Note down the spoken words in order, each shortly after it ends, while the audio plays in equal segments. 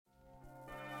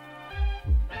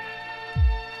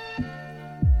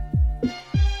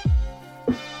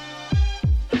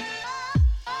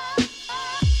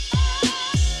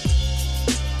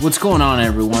What's going on,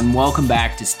 everyone? Welcome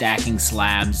back to Stacking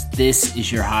Slabs. This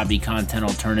is your hobby content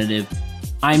alternative.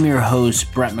 I'm your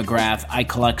host, Brett McGrath. I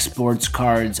collect sports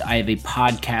cards. I have a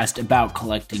podcast about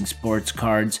collecting sports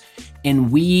cards,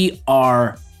 and we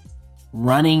are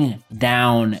running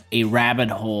down a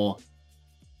rabbit hole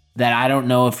that I don't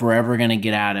know if we're ever going to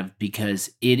get out of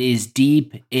because it is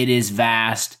deep, it is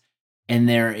vast, and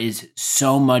there is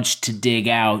so much to dig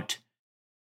out.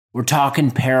 We're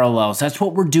talking parallels. That's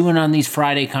what we're doing on these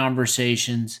Friday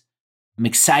conversations. I'm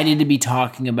excited to be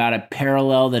talking about a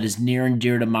parallel that is near and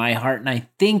dear to my heart. And I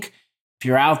think if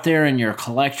you're out there and you're a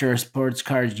collector of sports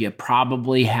cards, you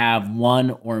probably have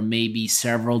one or maybe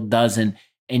several dozen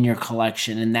in your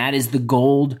collection. And that is the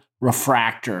gold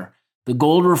refractor. The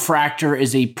gold refractor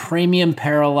is a premium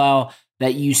parallel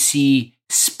that you see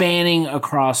spanning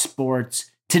across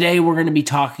sports. Today, we're going to be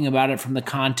talking about it from the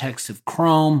context of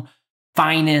chrome,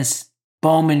 finest,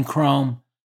 Bowman Chrome.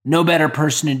 No better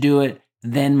person to do it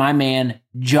than my man,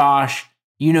 Josh.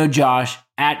 You know Josh,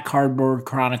 at Cardboard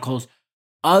Chronicles,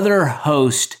 other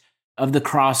host of the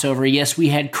crossover. Yes, we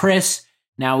had Chris.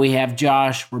 Now we have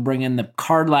Josh. We're bringing the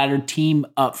Card Ladder team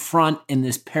up front in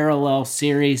this parallel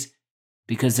series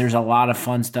because there's a lot of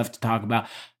fun stuff to talk about.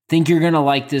 Think you're going to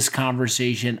like this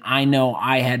conversation. I know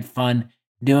I had fun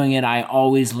doing it. I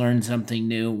always learn something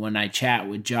new when I chat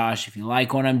with Josh. If you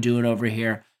like what I'm doing over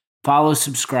here, follow,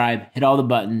 subscribe, hit all the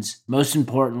buttons. Most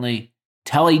importantly,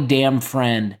 tell a damn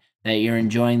friend that you're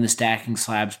enjoying the Stacking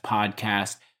Slabs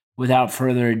podcast. Without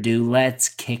further ado, let's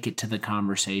kick it to the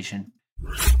conversation.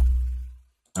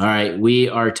 All right, we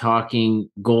are talking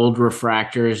gold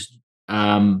refractors.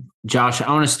 Josh,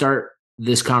 I want to start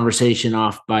this conversation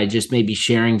off by just maybe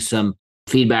sharing some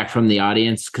feedback from the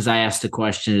audience, because I asked a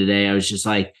question today. I was just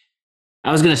like,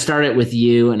 I was going to start it with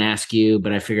you and ask you,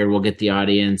 but I figured we'll get the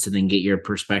audience and then get your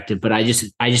perspective. But I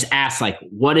just asked, like,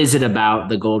 what is it about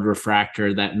the gold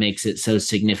refractor that makes it so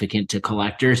significant to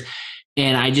collectors?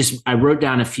 And I wrote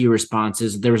down a few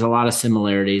responses. There was a lot of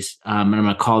similarities, and I'm going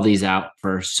to call these out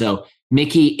first. So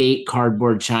Mickey 8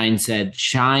 Cardboard Shine said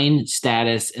shine,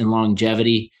 status, and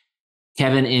longevity.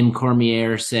 Kevin M.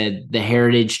 Cormier said the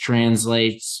heritage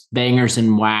translates. Bangers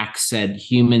and Wax said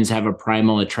humans have a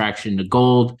primal attraction to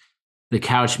gold. The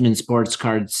Couchman Sports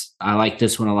Cards, I like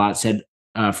this one a lot, said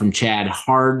from Chad,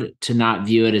 hard to not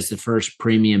view it as the first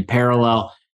premium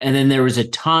parallel. And then there was a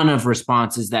ton of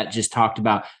responses that just talked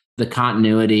about the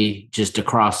continuity just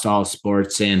across all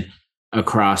sports and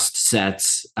across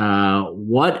sets.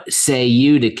 What say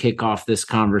you to kick off this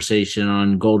conversation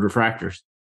on gold refractors?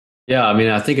 Yeah, I mean,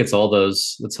 I think it's all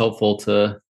those. It's helpful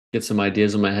to get some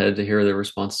ideas in my head to hear the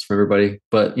responses from everybody.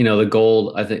 But, the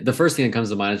gold, I think the first thing that comes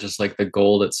to mind is just like the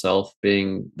gold itself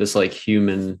being this like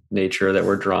human nature that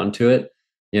we're drawn to it.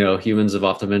 Humans have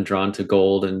often been drawn to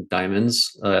gold and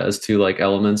diamonds as two like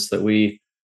elements that we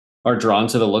are drawn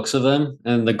to the looks of them.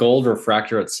 And the gold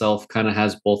refractor itself kind of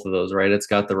has both of those, right? It's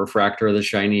got the refractor, the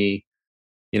shiny,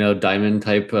 diamond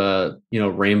type,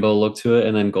 rainbow look to it.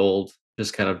 And then gold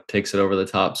just kind of takes it over the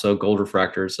top. So gold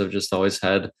refractors have just always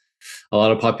had a lot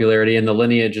of popularity, and the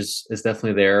lineage is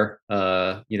definitely there.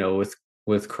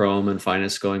 With chrome and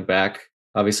finest going back,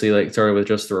 obviously, like it started with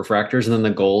just the refractors, and then the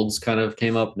golds kind of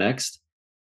came up next.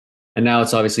 And now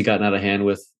it's obviously gotten out of hand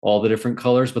with all the different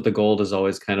colors, but the gold has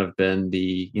always kind of been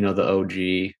the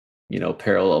OG,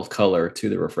 parallel color to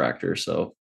the refractor.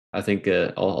 So I think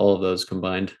all of those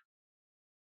combined.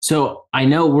 So I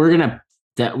know we're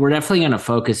definitely going to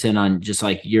focus in on just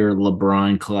like your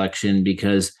LeBron collection,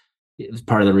 because it's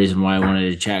part of the reason why I wanted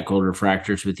to chat gold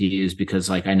refractors with you is because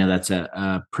like I know that's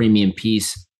a premium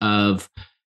piece of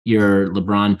your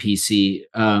LeBron PC.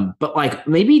 But like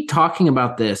maybe talking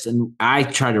about this, and I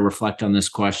try to reflect on this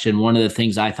question. One of the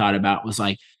things I thought about was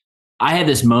like, I had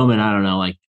this moment, I don't know,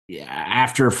 like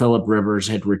after Phillip Rivers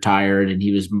had retired and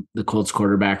he was the Colts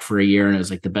quarterback for a year, and it was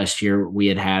like the best year we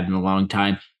had in a long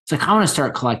time. It's like, I want to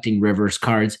start collecting Rivers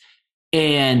cards.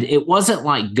 And it wasn't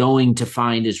like going to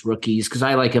find his rookies, because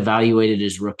I like evaluated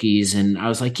his rookies, and I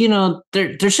was like,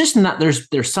 there's just not,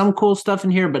 there's some cool stuff in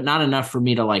here, but not enough for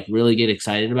me to like really get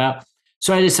excited about.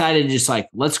 So I decided to just like,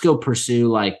 let's go pursue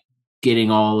like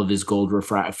getting all of his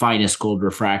finest gold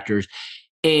refractors.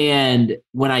 And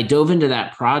when I dove into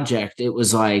that project, it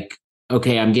was like,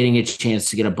 okay, I'm getting a chance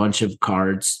to get a bunch of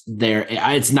cards there.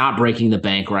 It's not breaking the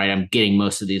bank, right? I'm getting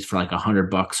most of these for like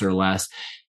 $100 or less.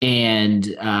 And,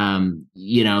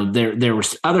 there were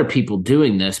other people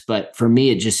doing this, but for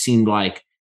me, it just seemed like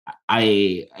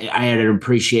I had an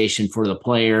appreciation for the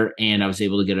player, and I was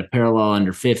able to get a parallel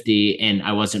under 50, and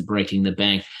I wasn't breaking the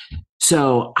bank.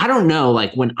 So I don't know,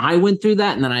 like when I went through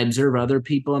that and then I observe other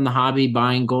people in the hobby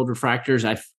buying gold refractors,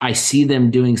 I see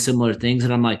them doing similar things.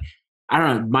 And I'm like, I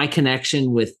don't know, my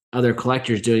connection with other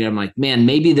collectors doing it, I'm like, man,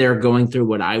 maybe they're going through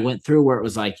what I went through, where it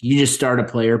was like you just start a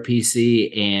player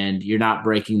PC and you're not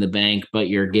breaking the bank, but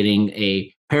you're getting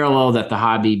a parallel that the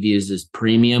hobby views as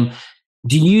premium.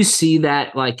 Do you see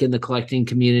that like in the collecting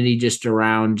community just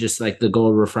around just like the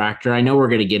gold refractor? I know we're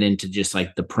going to get into just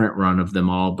like the print run of them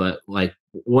all, but like,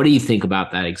 what do you think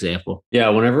about that example? Yeah,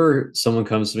 whenever someone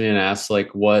comes to me and asks like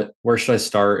where should I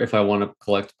start if I want to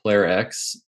collect player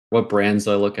X, what brands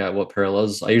do I look at, what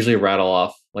parallels? I usually rattle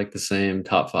off like the same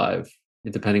top five,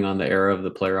 depending on the era of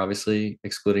the player, obviously,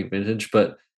 excluding vintage,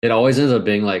 but it always ends up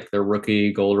being like their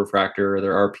rookie gold refractor or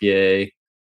their RPA.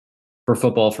 For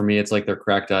football, for me, it's like their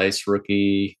cracked ice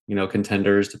rookie,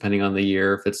 contenders, depending on the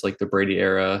year, if it's like the Brady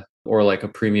era or like a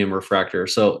premium refractor.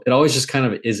 So it always just kind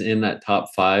of is in that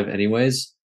top five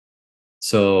anyways.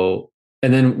 So,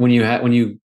 and then when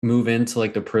you move into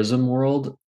like the Prism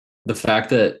world, the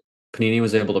fact that Panini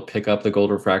was able to pick up the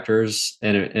gold refractors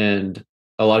and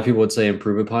a lot of people would say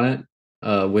improve upon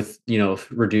it with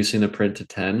reducing the print to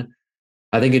 10.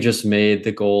 I think it just made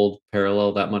the gold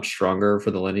parallel that much stronger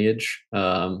for the lineage.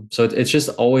 So it's just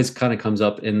always kind of comes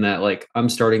up in that like I'm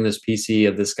starting this PC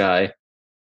of this guy.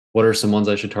 What are some ones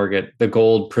I should target? The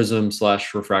gold Prism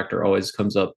slash refractor always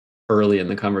comes up early in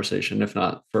the conversation, if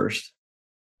not first.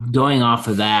 Going off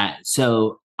of that,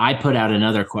 so I put out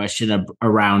another question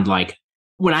around like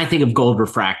when I think of gold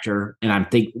refractor, and I'm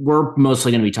think we're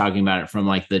mostly going to be talking about it from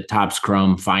like the Topps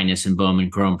Chrome, Finest, and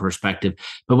Bowman Chrome perspective.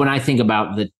 But when I think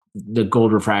about the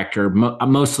gold refractor,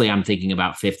 mostly I'm thinking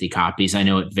about 50 copies. I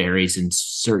know it varies in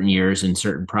certain years and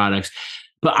certain products,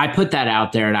 but I put that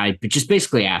out there and I just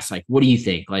basically asked, like, what do you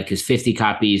think? Like, is 50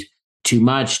 copies too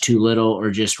much, too little, or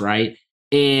just right?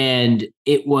 And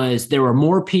there were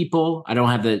more people. I don't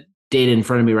have the data in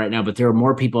front of me right now, but there were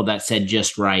more people that said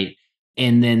just right.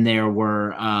 And then there were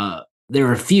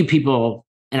a few people,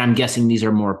 and I'm guessing these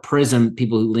are more Prism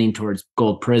people who lean towards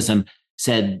gold Prism,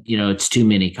 said, it's too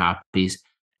many copies.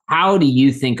 How do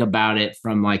you think about it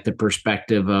from like the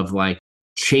perspective of like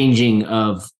changing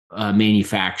of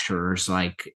manufacturers?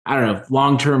 Like, I don't know,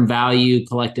 long-term value,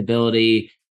 collectability,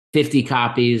 50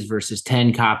 copies versus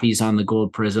 10 copies on the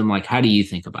gold prism. Like, how do you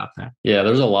think about that? Yeah,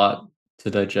 there's a lot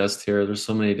to digest here. There's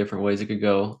so many different ways it could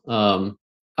go.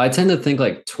 I tend to think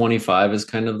like 25 is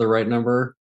kind of the right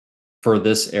number for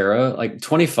this era. Like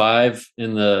 25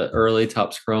 in the early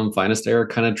Topps Chrome Finest era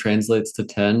kind of translates to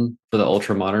 10 for the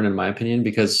ultra modern, in my opinion,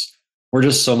 because we're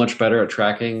just so much better at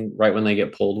tracking right when they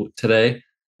get pulled today.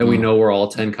 And we know where all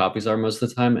 10 copies are most of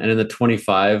the time. And in the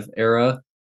 25 era,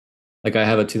 like I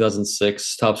have a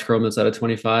 2006 Topps Chrome that's at a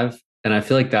 25. And I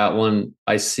feel like that one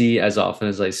I see as often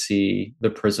as I see the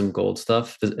Prism Gold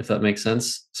stuff, if that makes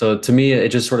sense. So to me, it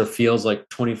just sort of feels like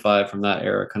 25 from that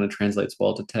era kind of translates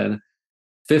well to 10.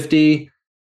 50,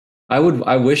 I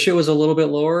wish it was a little bit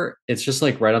lower. It's just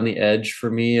like right on the edge for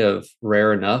me of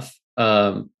rare enough.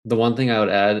 The one thing I would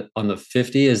add on the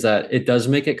 50 is that it does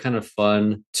make it kind of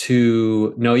fun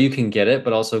to know you can get it,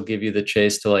 but also give you the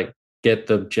chase to like get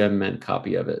the gem mint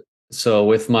copy of it. So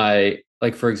with my,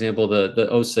 like, for example,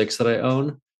 the '06 that I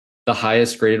own, the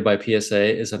highest graded by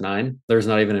PSA is a 9. There's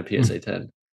not even a PSA 10.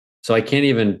 So I can't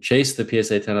even chase the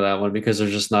PSA 10 of that one because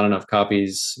there's just not enough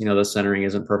copies. The centering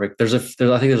isn't perfect. I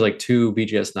think there's like two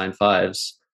BGS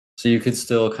 95s. So you could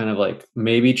still kind of like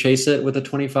maybe chase it with a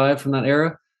 25 from that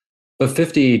era. But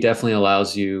 50 definitely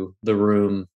allows you the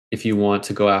room if you want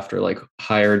to go after like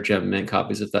higher gem mint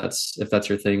copies, if that's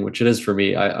your thing, which it is for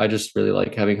me. I just really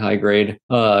like having high grade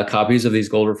copies of these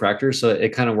gold refractors. So it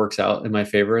kind of works out in my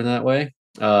favor in that way.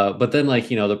 But then like,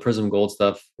 the Prism Gold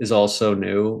stuff is also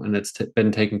new and it's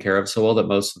been taken care of so well that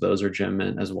most of those are gem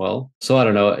mint as well. So I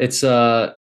don't know. It's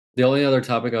the only other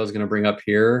topic I was going to bring up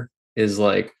here is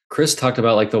like Chris talked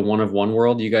about like the one of one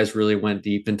world. You guys really went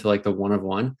deep into like the one of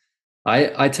one.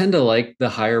 I tend to like the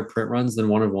higher print runs than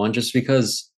one of one just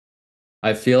because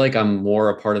I feel like I'm more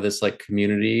a part of this like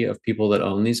community of people that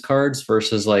own these cards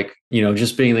versus like,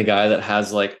 just being the guy that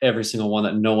has like every single one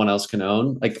that no one else can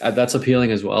own. Like that's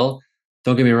appealing as well.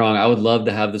 Don't get me wrong. I would love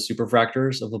to have the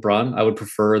superfractors of LeBron. I would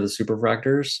prefer the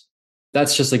superfractors.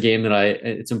 That's just a game that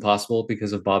it's impossible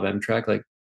because of Bob Track. Like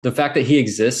the fact that he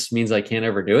exists means I can't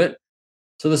ever do it.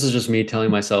 So this is just me telling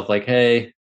myself like,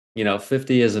 hey,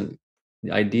 50 isn't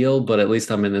ideal, but at least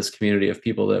I'm in this community of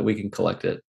people that we can collect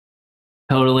it.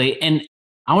 Totally. And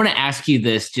I want to ask you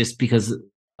this just because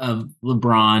of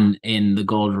LeBron and the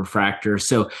gold refractor.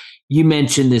 So you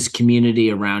mentioned this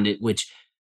community around it, which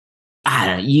I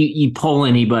don't know, you poll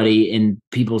anybody and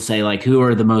people say like who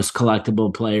are the most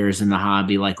collectible players in the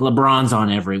hobby? Like LeBron's on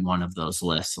every one of those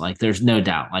lists. Like there's no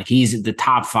doubt. Like he's at the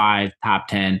top 5, top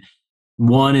 10,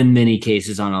 one in many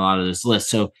cases on a lot of this list.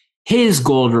 So his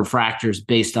gold refractors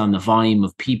based on the volume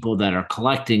of people that are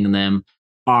collecting them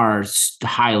are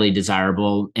highly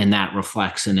desirable, and that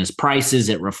reflects in his prices.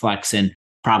 It reflects in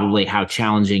probably how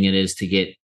challenging it is to get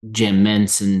Jim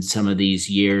Mintz in some of these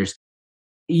years.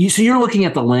 So you're looking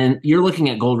at the lens, you're looking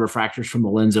at gold refractors from the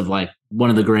lens of like one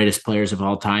of the greatest players of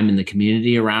all time in the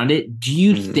community around it. Do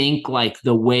you think like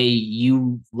the way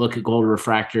you look at gold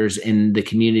refractors and the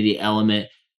community element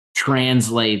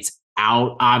translates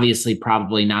out? Obviously,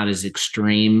 probably not as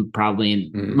extreme, probably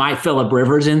in my Phillip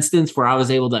Rivers instance, where I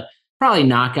was able to probably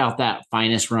knock out that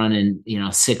finest run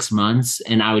in 6 months.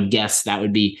 And I would guess that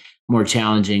would be more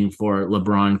challenging for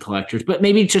LeBron collectors. But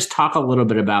maybe just talk a little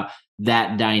bit about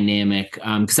that dynamic,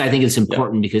 because I think it's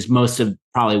important because most of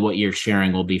probably what you're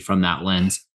sharing will be from that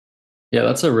lens. Yeah,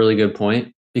 that's a really good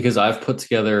point because I've put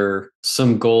together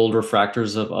some gold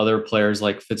refractors of other players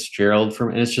like Fitzgerald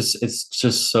and it's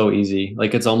just so easy.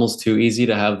 Like it's almost too easy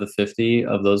to have the 50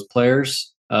 of those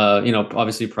players.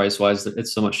 Obviously price wise,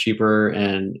 it's so much cheaper,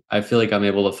 and I feel like I'm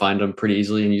able to find them pretty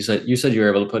easily. And you said you were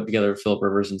able to put together Phillip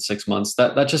Rivers in 6 months.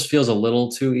 That just feels a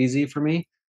little too easy for me.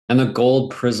 And the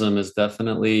gold prism is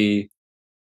definitely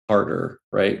harder,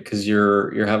 right? Because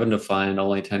you're having to find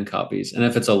only 10 copies. And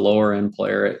if it's a lower end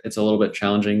player, it's a little bit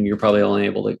challenging. You're probably only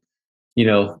able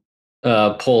to,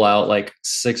 pull out like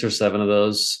 6 or 7 of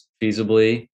those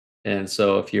feasibly. And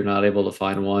so if you're not able to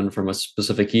find one from a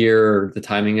specific year or the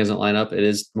timing isn't line up, it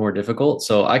is more difficult.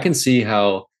 So I can see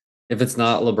how if it's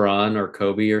not LeBron or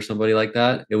Kobe or somebody like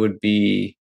that, it would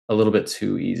be a little bit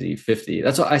too easy. 50.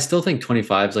 That's what I still think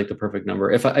 25 is like the perfect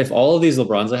number. If all of these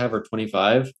LeBrons I have are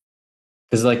 25,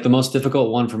 because like the most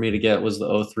difficult one for me to get was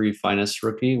the '03 Finest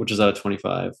Rookie, which is out of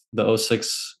 25. The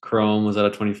 '06 Chrome was out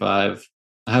of 25.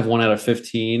 I have one out of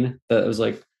 15 that was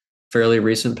like fairly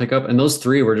recent pickup. And those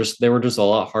three were just a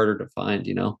lot harder to find,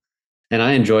 And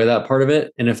I enjoy that part of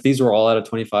it. And if these were all out of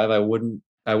 25, I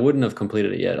wouldn't have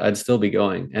completed it yet. I'd still be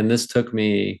going. And this took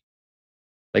me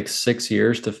like 6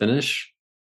 years to finish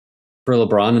for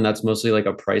LeBron, and that's mostly like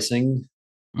a pricing,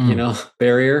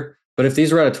 barrier. But if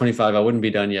these were out of 25, I wouldn't be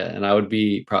done yet, and I would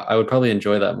probably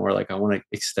enjoy that more. Like I want to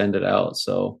extend it out.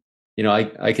 So,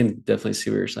 I can definitely see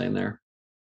what you're saying there.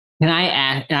 Can I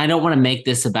add, and I don't want to make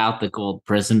this about the gold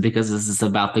prism because this is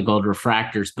about the gold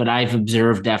refractors, but I've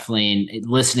observed definitely in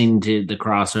listening to the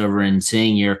crossover and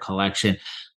seeing your collection,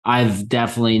 I've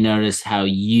definitely noticed how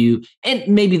and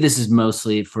maybe this is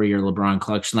mostly for your LeBron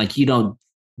collection, like you don't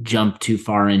jump too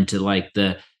far into like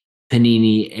the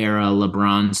Panini era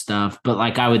LeBron stuff. But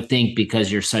like I would think because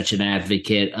you're such an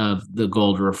advocate of the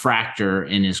gold refractor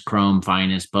in his Chrome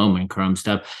Finest Bowman Chrome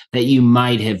stuff, that you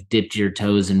might have dipped your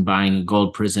toes in buying a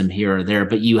gold prism here or there,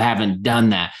 but you haven't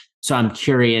done that. So I'm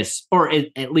curious, or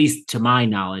at least to my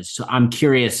knowledge. So I'm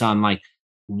curious on like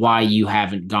why you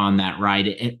haven't gone that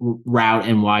route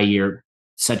and why you're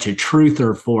such a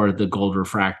truther for the gold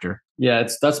refractor. Yeah,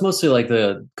 that's mostly like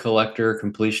the collector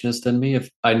completionist in me. If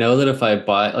I know that if I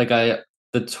buy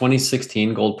the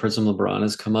 2016 Gold Prism LeBron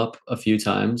has come up a few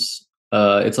times.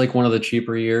 It's like one of the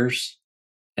cheaper years,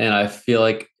 and I feel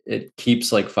like it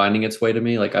keeps like finding its way to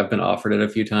me. Like I've been offered it a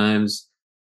few times.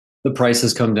 The price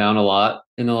has come down a lot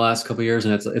in the last couple of years,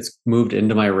 and it's moved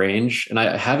into my range. And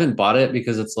I haven't bought it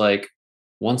because it's like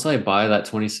once I buy that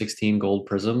 2016 Gold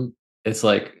Prism, it's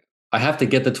like I have to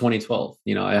get the 2012.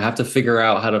 I have to figure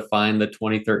out how to find the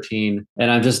 2013.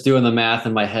 And I'm just doing the math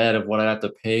in my head of what I have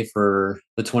to pay for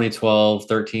the 2012,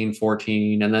 13,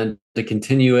 14, and then to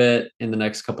continue it in the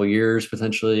next couple of years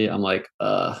potentially. I'm like,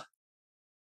 I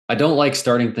don't like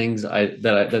starting things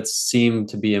that seem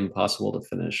to be impossible to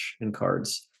finish in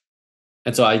cards.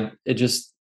 And so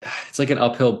it's like an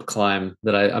uphill climb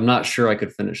that I'm not sure I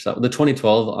could finish that. The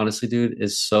 2012, honestly, dude,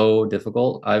 is so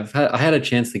difficult. I had a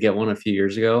chance to get one a few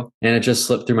years ago, and it just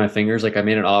slipped through my fingers. Like I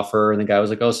made an offer, and the guy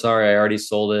was like, "Oh, sorry, I already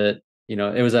sold it."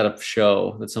 It was at a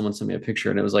show that someone sent me a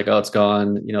picture, and it was like, "Oh, it's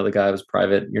gone." The guy was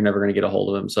private. You're never going to get a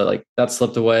hold of him. So like that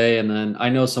slipped away. And then I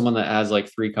know someone that has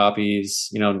like 3 copies.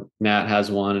 Nat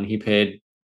has one, and he paid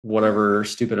whatever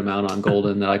stupid amount on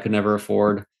Golden that I could never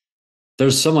afford.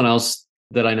 There's someone else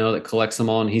that I know that collects them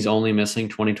all, and he's only missing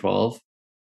 2012.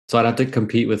 So I'd have to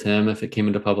compete with him if it came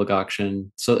into public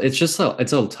auction. So it's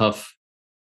a tough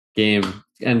game.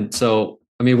 And so,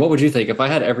 I mean, what would you think if I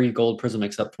had every gold prism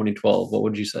except 2012? What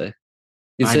would you say?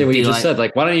 You'd say what you just said.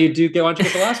 Like, why don't you get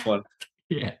the last one?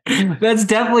 Yeah, that's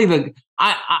definitely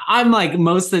I'm like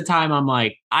most of the time I'm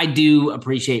like I do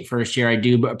appreciate first year. I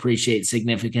do appreciate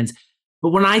significance. But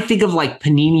when I think of like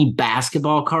Panini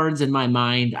basketball cards in my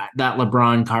mind, that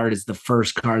LeBron card is the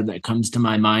first card that comes to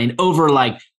my mind over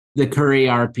like the Curry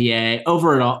RPA,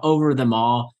 over it all, over them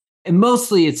all. And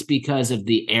mostly it's because of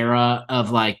the era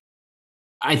of like,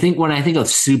 I think when I think of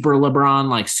Super LeBron,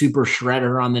 like Super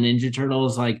Shredder on the Ninja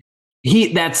Turtles, like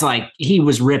that's like he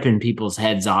was ripping people's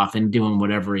heads off and doing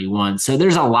whatever he wants. So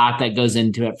there's a lot that goes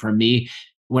into it for me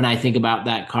when I think about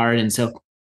that card. And so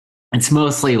it's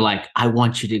mostly like I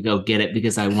want you to go get it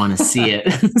because I want to see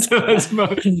it. So that's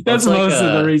like most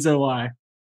of the reason why.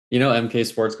 MK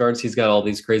Sports Cards, he's got all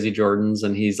these crazy Jordans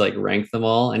and he's like ranked them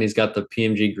all. And he's got the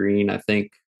PMG green, I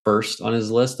think, first on his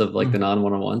list of like the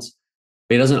non-101s.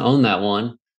 But he doesn't own that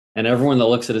one. And everyone that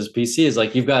looks at his PC is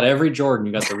like, you've got every Jordan,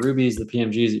 you got the rubies, the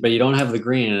PMGs, but you don't have the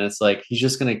green. And it's like, he's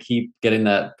just going to keep getting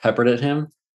that peppered at him.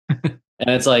 And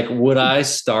it's like, would I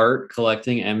start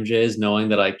collecting MJs knowing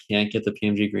that I can't get the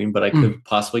PMG green, but I could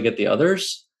possibly get the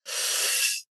others?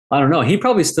 I don't know. He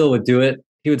probably still would do it.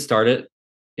 He would start it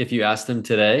if you asked him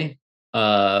today.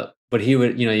 But he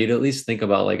would, you'd at least think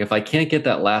about like, if I can't get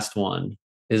that last one,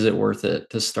 is it worth it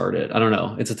to start it? I don't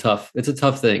know. It's a tough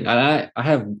thing. I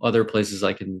have other places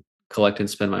I can collect and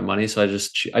spend my money. So I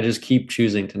just keep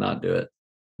choosing to not do it.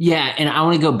 Yeah. And I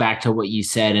want to go back to what you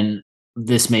said. And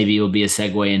this maybe will be a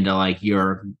segue into like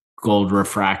your gold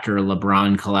refractor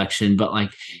LeBron collection. But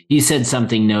like you said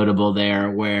something notable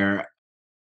there where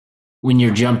when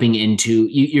you're jumping into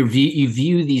you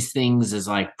view these things as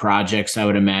like projects. I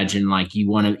would imagine like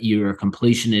you're a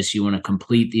completionist, you want to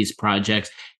complete these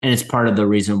projects, and it's part of the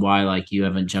reason why like you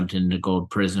haven't jumped into gold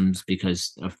prisms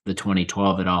because of the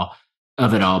 2012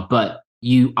 of it all. But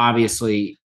you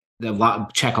obviously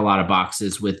check a lot of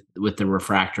boxes with the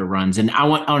refractor runs, and I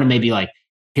want to maybe like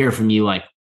hear from you like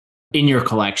in your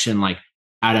collection, like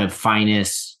out of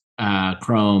finest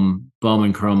chrome,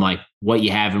 Bowman chrome, like what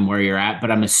you have and where you're at. But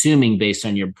I'm assuming based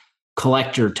on your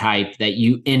collector type that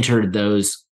you entered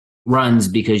those runs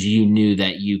because you knew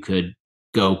that you could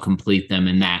go complete them,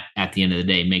 and that at the end of the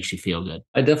day makes you feel good.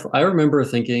 I remember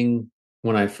thinking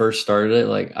when I first started it,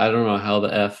 like, I don't know how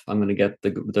the F I'm going to get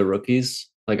the rookies.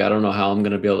 Like, I don't know how I'm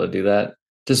going to be able to do that.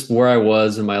 Just where I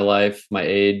was in my life, my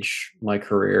age, my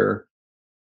career,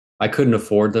 I couldn't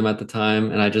afford them at the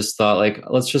time. And I just thought like,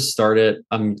 let's just start it.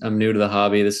 I'm new to the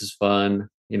hobby. This is fun.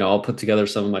 I'll put together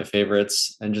some of my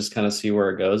favorites and just kind of see where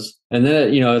it goes. And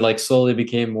then, it like slowly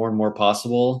became more and more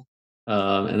possible.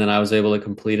 And then I was able to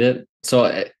complete it.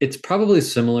 So it's probably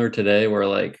similar today where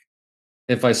like,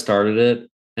 if I started it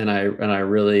and I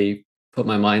really put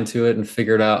my mind to it and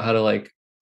figured out how to like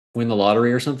win the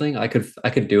lottery or something, I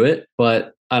could do it.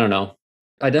 But I don't know.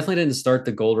 I definitely didn't start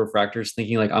the gold refractors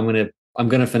thinking like I'm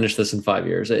gonna finish this in 5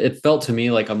 years. It felt to me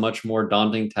like a much more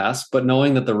daunting task, but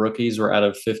knowing that the rookies were out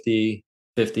of 50,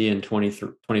 50 and 20,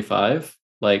 25,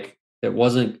 like it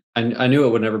wasn't, I knew it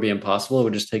would never be impossible. It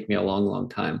would just take me a long, long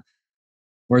time.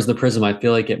 Whereas the Prism, I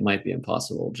feel like it might be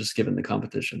impossible just given the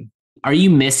competition. Are you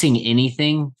missing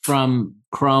anything from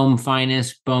Chrome,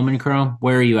 Finest, Bowman Chrome?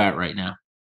 Where are you at right now?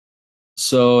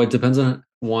 So it depends on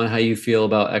one, how you feel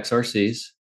about XRCs.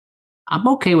 I'm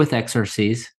okay with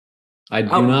XRCs. I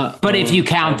do not. But if you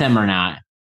count them or not,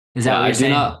 is that what you're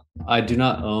saying? I do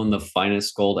not own the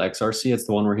Finest Gold XRC. It's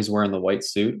the one where he's wearing the white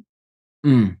suit.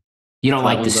 You don't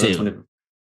like the suit?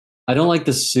 I don't like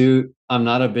the suit. I'm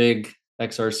not a big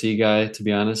XRC guy, to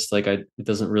be honest. Like, it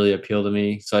doesn't really appeal to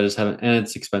me. So I just haven't, and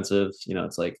it's expensive.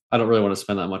 It's like, I don't really want to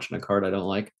spend that much on a card I don't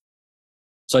like.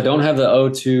 So I don't have the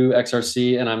O2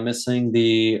 XRC, and I'm missing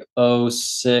the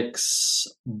O6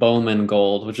 Bowman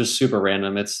Gold, which is super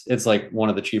random. It's like one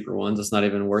of the cheaper ones. It's not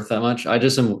even worth that much.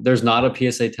 There's not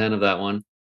a PSA 10 of that one,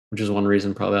 which is one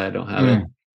reason probably I don't have it.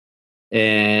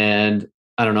 And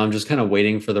I don't know. I'm just kind of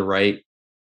waiting for the right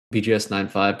BGS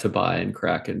 9.5 to buy and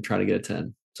crack and try to get a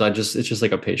 10. So it's just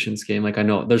like a patience game. Like, I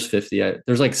know there's 50.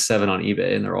 There's like 7 on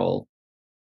eBay, and they're all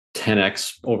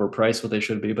 10x overpriced what they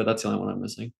should be, but that's the only one I'm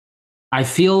missing. I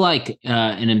feel like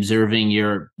in observing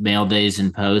your mail days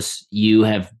and posts, you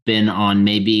have been on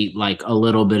maybe like a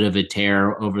little bit of a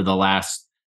tear over the last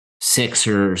 6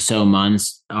 or so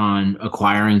months on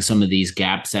acquiring some of these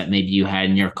gaps that maybe you had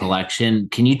in your collection.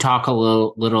 Can you talk a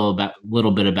little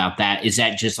bit about that? Is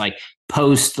that just like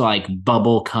post like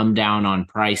bubble come down on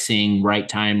pricing, right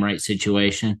time, right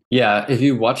situation? Yeah, if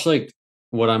you watch like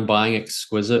what I'm buying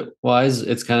exquisite wise,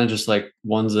 it's kind of just like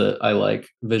ones that I like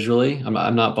visually.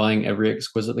 I'm not buying every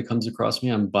exquisite that comes across me.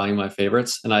 I'm buying my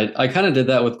favorites. And I kind of did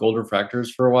that with gold refractors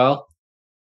for a while.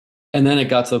 And then it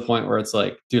got to the point where it's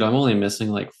like, dude, I'm only missing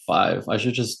like 5. I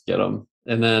should just get them.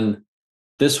 And then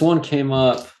this one came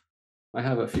up. I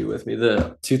have a few with me.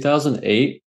 The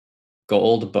 2008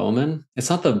 gold Bowman. It's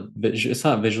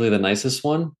not visually the nicest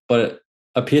one, but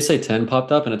a PSA 10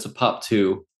 popped up and it's a pop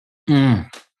two.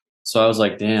 Mm. So I was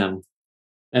like, damn.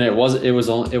 And it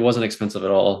wasn't expensive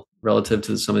at all relative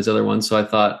to some of these other ones. So I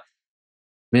thought,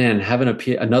 man, having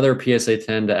another PSA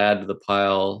 10 to add to the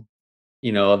pile,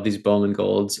 of these Bowman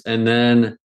golds. And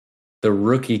then the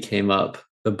rookie came up.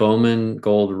 The Bowman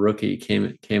Gold rookie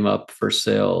came up for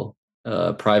sale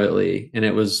privately, and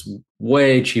it was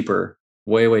way cheaper,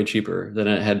 way cheaper than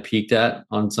it had peaked at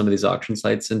on some of these auction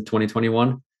sites in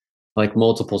 2021, like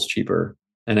multiples cheaper.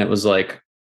 And it was like,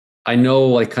 I know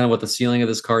like kind of what the ceiling of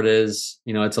this card is.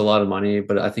 It's a lot of money,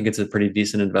 but I think it's a pretty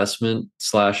decent investment.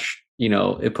 Slash,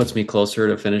 it puts me closer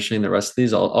to finishing the rest of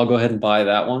these. I'll go ahead and buy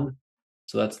that one.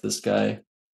 So that's this guy.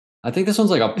 I think this one's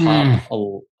like a Mm.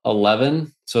 pop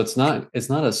 11, so it's not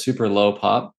a super low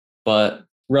pop, but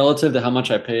relative to how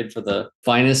much I paid for the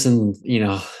finest, and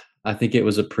I think it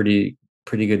was a pretty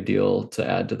good deal to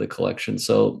add to the collection.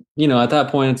 So, at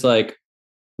that point it's like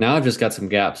now I've just got some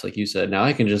gaps, like you said. Now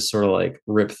I can just sort of like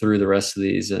rip through the rest of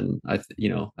these, and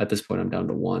at this point I'm down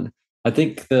to one. I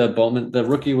think the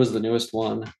rookie was the newest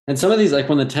one. And some of these, like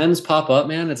when the tens pop up,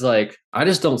 man, it's like I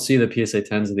just don't see the PSA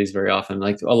tens of these very often.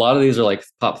 Like a lot of these are like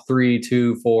pop 3,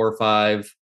 2, 4,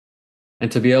 5.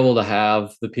 And to be able to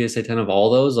have the PSA 10 of all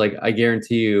those, like I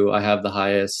guarantee you I have the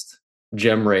highest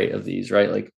gem rate of these,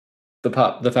 right? Like the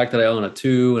fact that I own a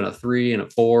 2 and a 3 and a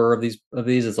 4 of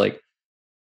these, it's like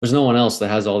there's no one else that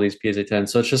has all these PSA 10s.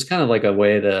 So it's just kind of like a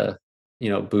way to,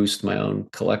 boost my own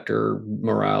collector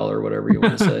morale or whatever you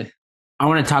want to say. I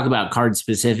want to talk about card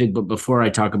specific, but before I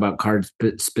talk about card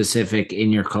specific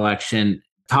in your collection,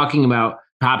 talking about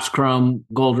Topps Chrome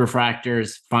Gold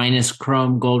Refractors, Finest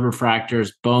Chrome Gold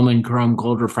Refractors, Bowman Chrome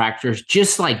Gold Refractors,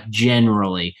 just like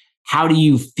generally, how do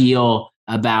you feel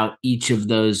about each of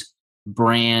those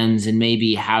brands, and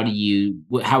maybe how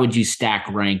would you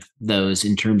stack rank those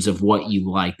in terms of what you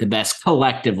like the best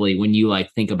collectively when you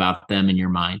like think about them in your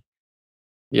mind?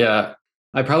 Yeah.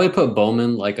 I probably put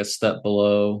Bowman like a step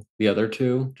below the other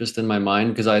two, just in my mind,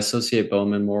 because I associate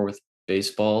Bowman more with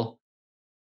baseball.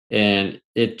 And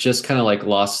it just kind of like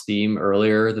lost steam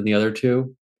earlier than the other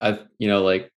two.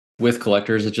 Like with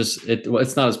collectors,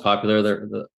 it's not as popular.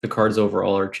 The cards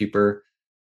overall are cheaper.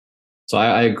 So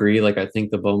I agree. Like I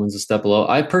think the Bowman's a step below.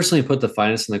 I personally put the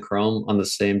Finest and the Chrome on the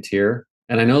same tier,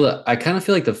 and I know that I kind of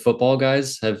feel like the football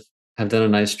guys have done a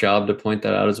nice job to point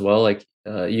that out as well. Like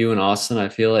you and Austin, I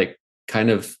feel like kind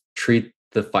of treat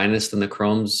the Finest and the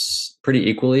Chromes pretty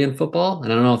equally in football.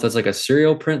 And I don't know if that's like a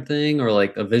serial print thing or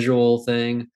like a visual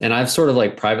thing. And I've sort of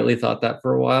like privately thought that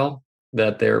for a while,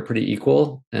 that they're pretty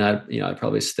equal, and I'd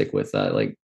probably stick with that.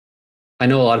 Like I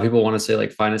know a lot of people want to say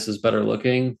like Finest is better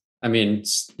looking. I mean,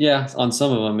 yeah, on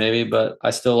some of them maybe, but I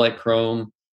still like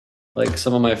Chrome. Like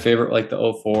some of my favorite, like the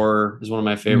 '04 is one of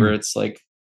my Mm. favorites, like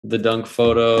the dunk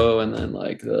photo, and then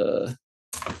like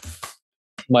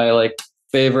my like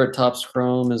favorite Topps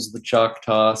Chrome is the chalk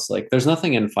toss. Like there's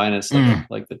nothing in Finest Mm.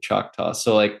 like the chalk toss.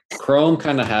 So like Chrome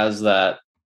kind of has that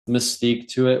mystique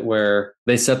to it where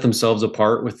they set themselves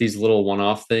apart with these little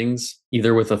one-off things,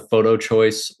 either with a photo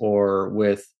choice or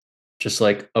with just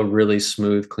like a really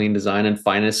smooth, clean design. And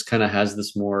Finest kind of has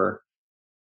this more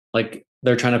like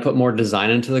they're trying to put more design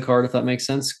into the card, if that makes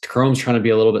sense. Chrome's trying to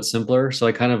be a little bit simpler. So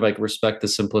I kind of like respect the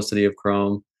simplicity of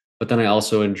Chrome, but then I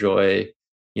also enjoy,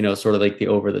 sort of like the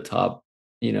over the top,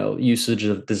 usage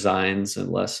of designs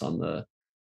and less on the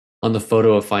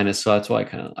photo of Finest. So that's why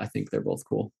I think they're both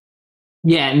cool.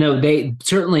 Yeah, no, they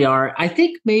certainly are. I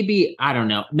think maybe, I don't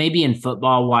know, maybe in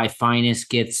football, why Finest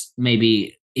gets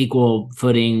maybe equal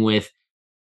footing with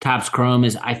Topps Chrome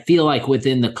is I feel like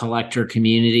within the collector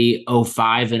community,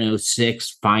 '05 and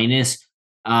 '06 Finest,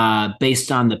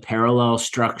 based on the parallel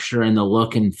structure and the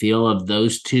look and feel of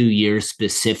those 2 years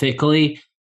specifically,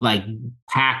 like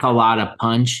pack a lot of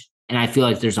punch. And I feel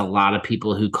like there's a lot of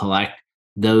people who collect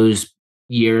those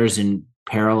years and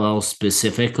parallels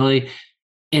specifically.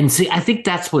 And see, I think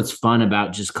that's what's fun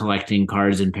about just collecting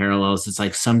cards and parallels. It's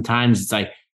like sometimes it's like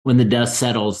when the dust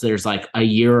settles, there's like a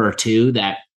year or two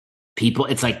that people,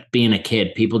 it's like being a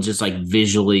kid. People just like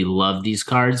visually love these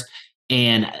cards.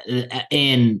 And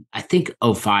I think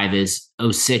 '05 is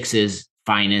 '06 is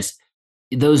Finest.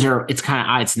 Those are it's kind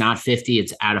of it's not 50,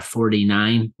 it's out of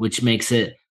 49, which makes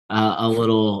it a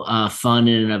little fun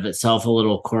in and of itself, a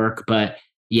little quirk. But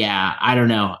yeah, I don't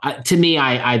know. To me,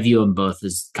 I view them both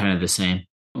as kind of the same.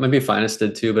 Maybe Finest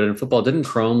did too, but in football, didn't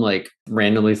Chrome like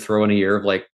randomly throw in a year of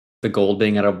like the gold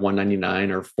being at a 199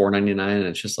 or 499? And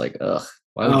it's just like, ugh,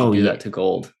 why would you Oh do yeah, that to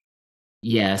gold?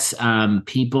 yes.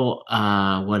 People,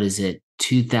 what is it?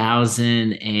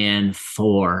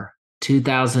 2004.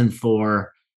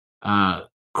 2004. uh,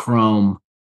 chrome.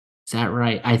 Is that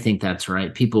right? I think that's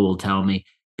right. People will tell me.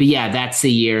 But yeah, that's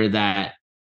the year that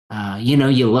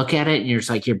you look at it and you're just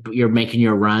like you're making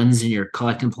your runs and you're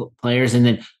collecting players, and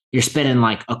then you're spending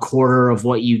like a quarter of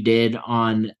what you did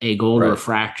on a gold Right.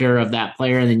 refractor of that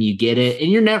player, and then you get it,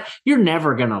 and you're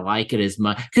never gonna like it as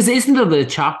much because isn't the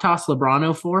Choctaw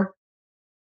LeBron 04?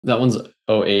 That one's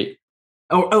 '08.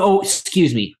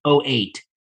 Excuse me, 08.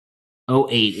 Oh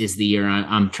eight is the year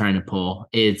I'm trying to pull.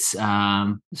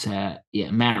 Yeah,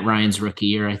 Matt Ryan's rookie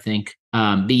year, I think.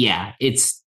 But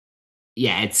it's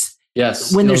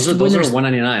Yes, when those are there's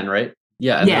 199, right?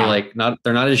 Yeah, and yeah.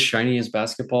 they're not as shiny as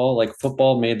basketball. Like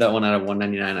football made that one out of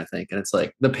 199, I think. And it's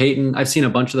like the Peyton. I've seen a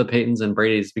bunch of the Peytons and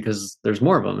Brady's because there's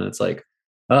more of them, and it's like,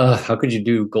 how could you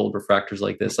do gold refractors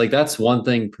like this? Like that's one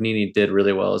thing Panini did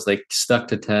really well is they stuck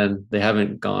to 10. They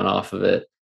haven't gone off of it,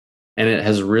 and it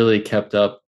has really kept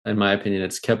up. In my opinion,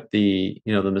 it's kept the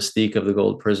mystique of the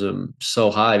gold prism so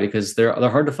high because they're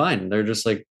hard to find. They're just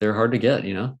like they're hard to get.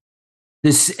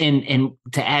 This and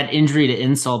to add injury to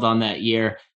insult on that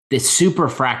year, the super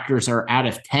fractors are out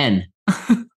of 10.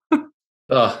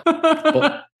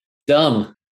 Ugh,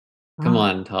 dumb. Come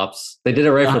on, Tops. They did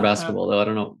it right for basketball, though. I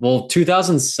don't know. Well,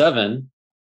 2007,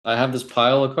 I have this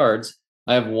pile of cards.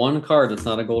 I have one card that's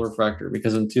not a gold refractor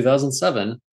because in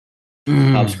 2007,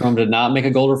 Topps Chrome did not make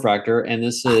a gold refractor, and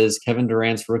this is Kevin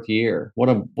Durant's rookie year. What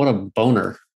a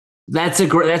boner. That's a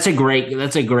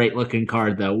great looking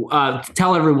card though.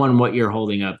 Tell everyone what you're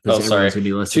holding up Oh, because sorry. everyone's gonna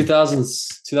be listening.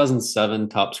 2007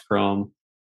 Topps Chrome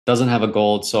doesn't have a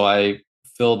gold, so I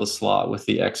fill the slot with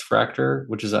the X Fractor,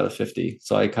 which is out of 50.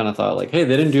 So I kind of thought like, hey,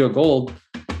 they didn't do a gold,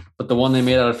 but the one they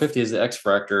made out of 50 is the X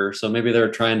Fractor. So maybe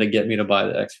they're trying to get me to buy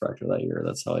the X Fractor that year.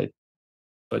 That's how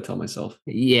I tell myself.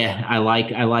 Yeah, I like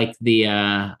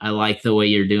the way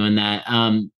you're doing that.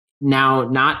 Now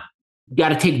not got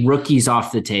to take rookies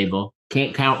off the table.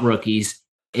 Can't count rookies.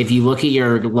 If you look at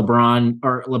your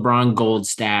LeBron gold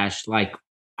stash, like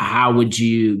how would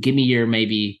you give me your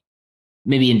maybe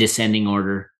in descending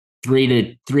order,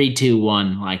 3, 2,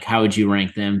 1? Like how would you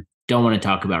rank them? Don't want to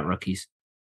talk about rookies.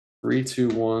 3, 2,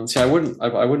 1. See, I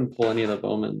wouldn't pull any of the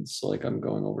Bowmans. So like I'm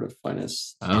going over to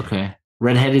finest. Okay,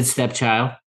 redheaded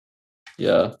stepchild.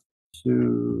 Yeah.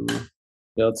 Two.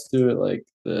 Yeah, let's do it like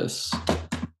this.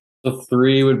 The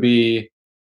three would be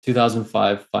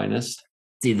 2005 finest.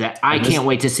 See that I And this can't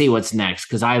wait to see what's next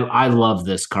because I love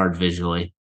this card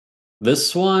visually.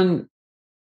 this one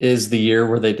is the year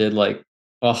where they did like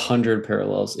 100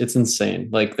 parallels. It's insane.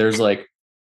 Like there's like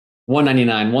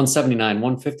 199, 179,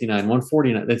 159,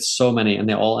 149. It's so many, and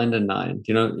they all end in nine. Do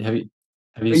you know? Have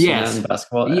you seen that in Yes.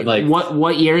 basketball? Like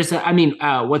What year is that? I mean,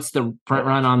 what's the print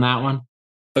run on that one?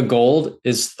 the gold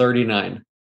is 39.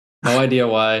 No idea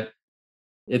why.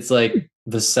 It's like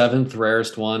the seventh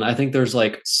rarest one. I think there's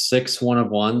like six one of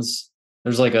ones.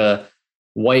 There's like a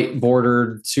white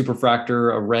bordered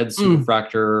superfractor, a red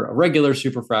superfractor, a regular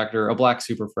superfractor, a black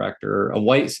superfractor, a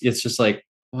white. It's just like,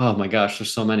 oh my gosh,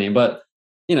 there's so many. But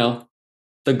you know,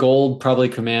 the gold probably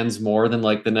commands more than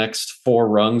like the next four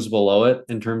rungs below it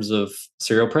in terms of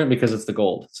serial print because it's the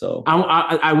gold. So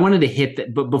I wanted to hit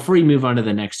that, but before you move on to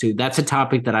the next two, that's a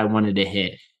topic that I wanted to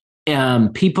hit.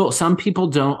 Some people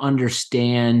don't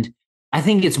understand. I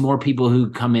think it's more people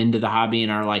who come into the hobby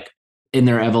and are like in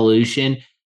their evolution,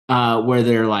 where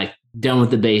they're like done with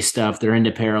the base stuff, they're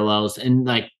into parallels, and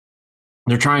like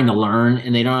they're trying to learn,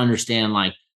 and they don't understand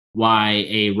like why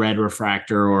a red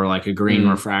refractor or like a green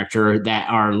refractor that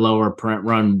are lower print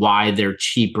run, why they're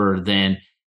cheaper than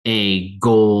a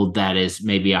gold that is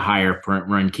maybe a higher print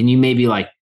run. Can you maybe like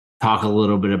talk a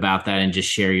little bit about that and just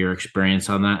share your experience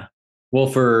on that? well,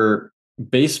 for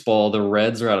baseball, the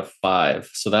reds are out of 5.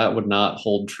 So that would not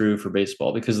hold true for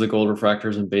baseball because the gold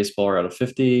refractors in baseball are out of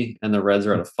 50 and the reds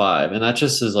are out of 5. And that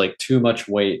just is like too much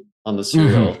weight on the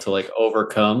serial to like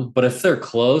overcome. But if they're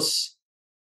close,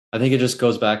 I think it just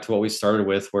goes back to what we started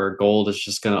with, where gold is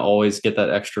just going to always get that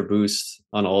extra boost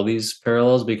on all these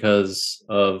parallels because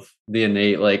of the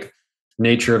innate like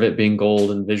nature of it being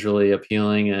gold and visually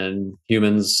appealing, and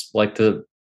humans like to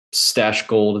stash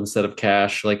gold instead of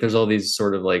cash. Like there's all these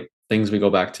sort of like things we go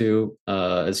back to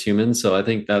as humans. So I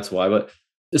think that's why, but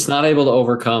it's not able to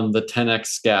overcome the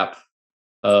 10x gap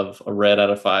of a red out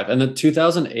of 5. And the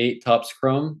 2008 Topps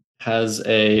Chrome has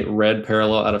a red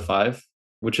parallel out of 5,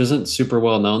 which isn't super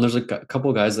well known. There's a couple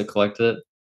of guys that collect it,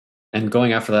 and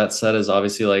going after that set is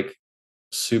obviously like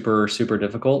super, super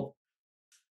difficult.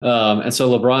 And so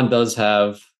LeBron does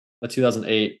have a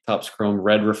 2008 Topps Chrome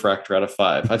red refractor out of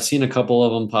 5. I've seen a couple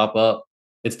of them pop up.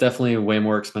 It's definitely way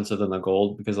more expensive than the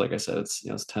gold because, like I said, it's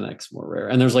 10x more rare.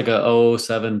 And there's like a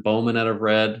 '07 Bowman out of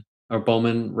red. or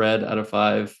Bowman red out of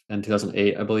 5, and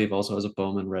 2008, I believe, also has a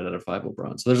Bowman red out of 5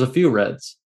 LeBron. So there's a few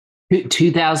reds.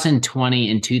 2020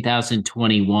 and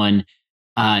 2021,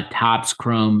 Topps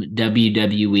Chrome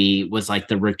WWE was like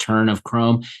the return of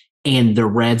Chrome, and the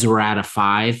reds were out of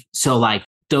 5. So like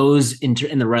those in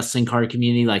the wrestling card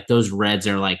community, like those reds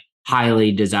are like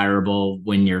highly desirable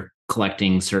when you're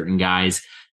collecting certain guys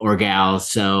or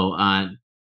gals. So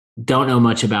don't know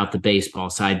much about the baseball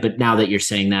side, but now that you're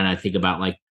saying that, I think about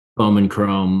like Bowman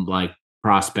Chrome, like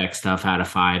prospect stuff out of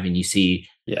 5, and you see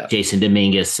Yeah. Jason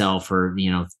Dominguez sell for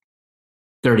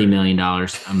 $30 million.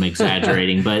 I'm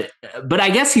exaggerating, but I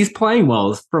guess he's playing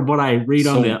well from what I read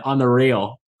on So the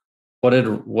reel. what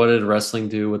did wrestling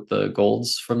do with the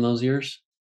golds from those years?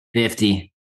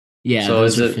 50. Yeah, So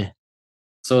those is are it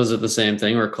so is it the same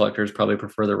thing where collectors probably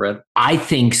prefer the red? I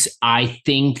think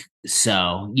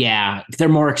so. Yeah, if they're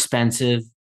more expensive,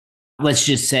 let's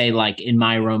just say like in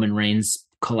my Roman Reigns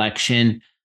collection,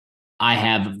 I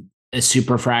have a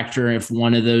superfractor. If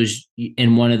one of those,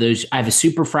 I have a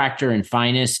superfractor in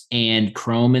finest and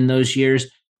chrome in those years.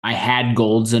 I had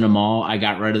golds in them all. I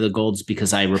got rid of the golds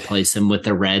because I replaced them with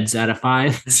the reds out of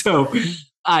 5. So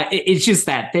it's just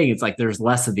that thing. It's like there's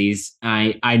less of these.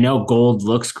 I know gold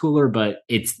looks cooler, but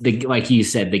it's the like you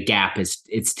said, the gap is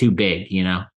it's too big.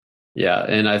 Yeah,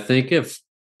 and I think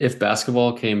if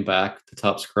basketball came back to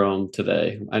Topps Chrome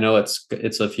today, I know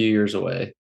it's a few years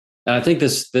away. And I think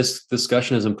this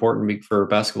discussion is important for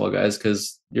basketball guys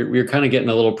because you're kind of getting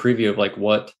a little preview of like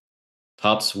what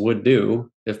Tops would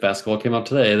do if basketball came out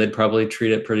today. They'd probably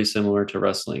treat it pretty similar to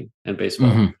wrestling and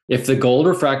baseball. Mm-hmm. If the gold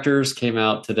refractors came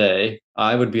out today,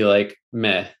 I would be like,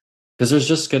 meh, because there's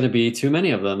just going to be too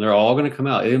many of them. They're all going to come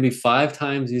out. It's going to be 5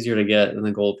 times easier to get than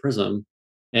the gold prism.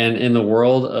 And in the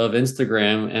world of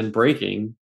Instagram and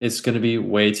breaking, it's going to be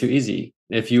way too easy.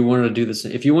 If you want to do this,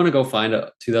 if you want to go find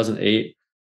a 2008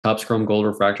 Topps Chrome Gold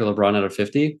Refractor LeBron out of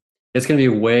 50, it's going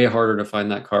to be way harder to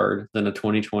find that card than a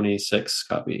 2026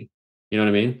 copy. You know what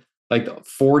I mean? Like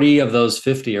 40 of those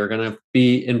 50 are going to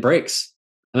be in breaks,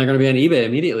 and they're going to be on eBay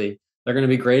immediately. They're going to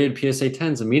be graded PSA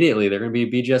 10s immediately. They're going to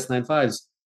be BGS 95s.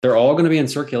 They're all going to be in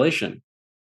circulation.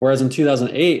 Whereas in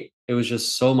 2008, it was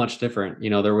just so much different.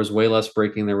 There was way less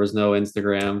breaking. There was no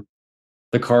Instagram.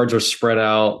 The cards are spread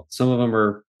out. Some of them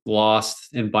are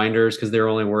lost in binders because they were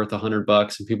only worth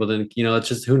 $100 and people didn't, it's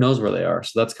just who knows where they are.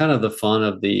 So that's kind of the fun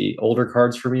of the older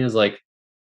cards for me is like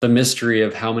the mystery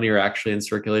of how many are actually in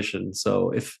circulation.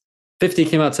 So if 50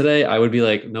 came out today, I would be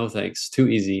like, no thanks, too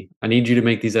easy. I need you to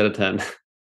make these out of 10.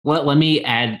 Let me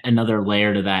add another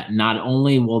layer to that. Not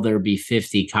only will there be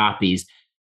 50 copies,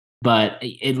 but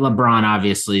LeBron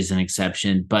obviously is an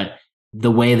exception, but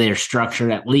the way they're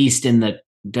structured, at least in the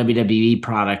WWE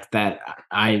product that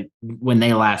when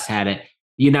they last had it,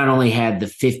 you not only had the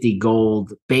 50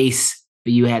 gold base,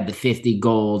 but you had the 50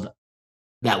 gold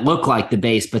that look like the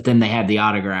base, but then they had the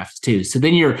autographs too. So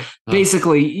then you're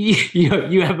basically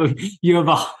you have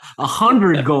a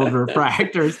hundred gold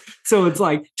refractors. So it's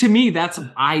like, to me, that's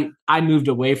I moved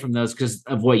away from those because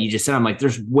of what you just said. I'm like,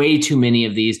 there's way too many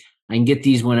of these. I can get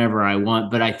these whenever I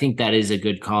want, but I think that is a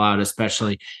good call out,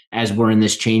 especially as we're in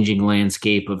this changing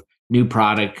landscape of new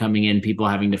product coming in, people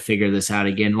having to figure this out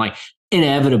again. Like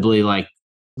inevitably, like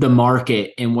the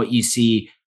market and what you see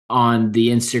on the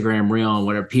Instagram reel and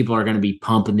whatever, people are going to be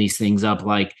pumping these things up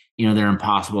like, they're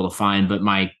impossible to find. But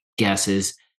my guess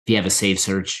is if you have a safe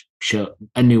search,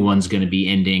 a new one's going to be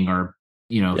ending or,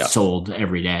 sold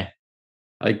every day.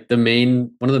 Like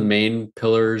one of the main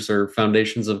pillars or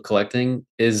foundations of collecting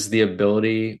is the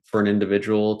ability for an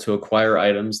individual to acquire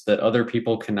items that other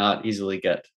people cannot easily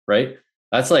get, right?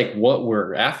 That's like what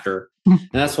we're after. And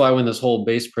that's why when this whole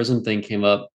base prism thing came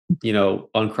up,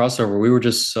 on crossover, we were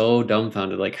just so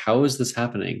dumbfounded. Like, how is this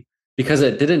happening? Because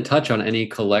it didn't touch on any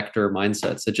collector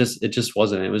mindsets. It just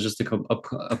wasn't. It was just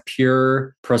a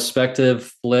pure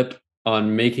prospective flip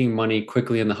on making money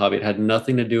quickly in the hobby. It had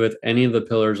nothing to do with any of the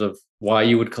pillars of why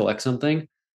you would collect something,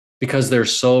 because they're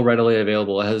so readily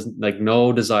available. It has like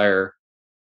no desire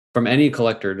from any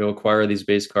collector to acquire these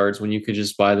base cards when you could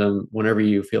just buy them whenever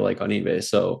you feel like on eBay.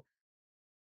 So,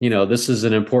 this is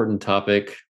an important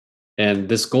topic. And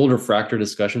this gold refractor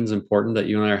discussion is important that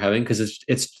you and I are having because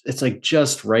it's like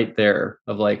just right there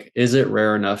of like, is it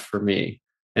rare enough for me?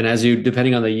 And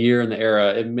depending on the year and the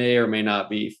era, it may or may not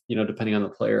be, depending on the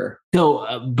player.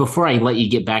 So before I let you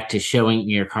get back to showing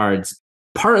your cards,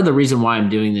 part of the reason why I'm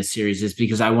doing this series is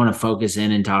because I want to focus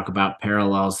in and talk about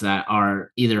parallels that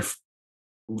are either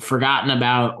forgotten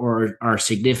about or are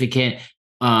significant,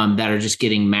 that are just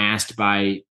getting masked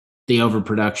by the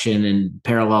overproduction and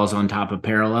parallels on top of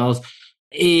parallels.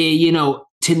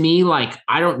 to me, like,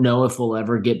 I don't know if we'll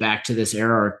ever get back to this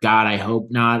era, or God, I hope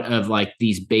not, of like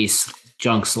these base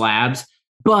junk slabs.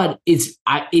 But it's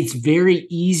very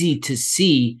easy to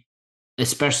see,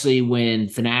 especially when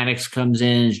Fanatics comes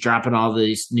in and is dropping all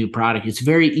these new product. It's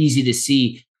very easy to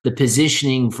see the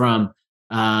positioning from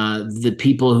the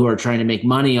people who are trying to make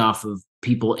money off of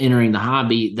people entering the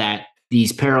hobby, that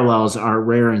these parallels are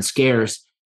rare and scarce.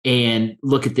 And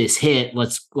look at this hit.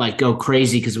 Let's like go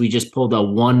crazy because we just pulled a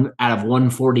 1 out of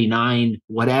 149,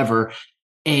 whatever.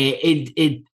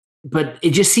 And but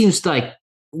it just seems like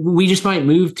we just might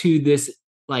move to this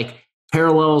like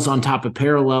parallels on top of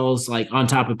parallels, like on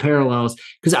top of parallels,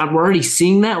 because I'm already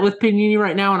seeing that with Panini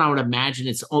right now, and I would imagine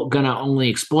it's gonna only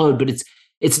explode. But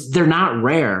they're not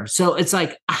rare, so it's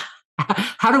like,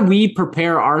 how do we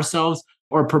prepare ourselves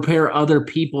or prepare other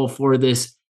people for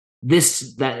this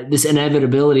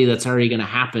inevitability that's already going to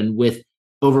happen with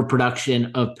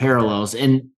overproduction of parallels?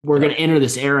 And we're going to enter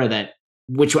this era that,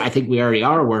 which I think we already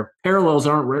are, where parallels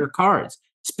aren't rare cards.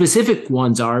 Specific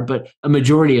ones are, but a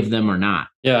majority of them are not.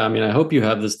 Yeah, I mean, I hope you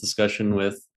have this discussion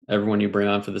with everyone you bring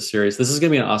on for the series. This is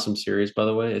going to be an awesome series, by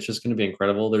the way. It's just going to be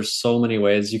incredible. There's so many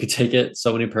ways you could take it,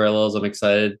 so many parallels. I'm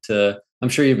excited to, I'm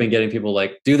sure you've been getting people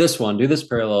like, do this one, do this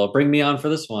parallel, bring me on for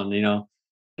this one, and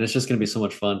it's just going to be so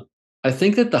much fun. I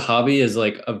think that the hobby is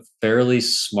like a fairly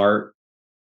smart,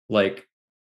 like,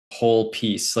 whole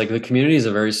piece. Like, the community is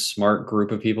a very smart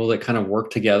group of people that kind of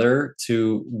work together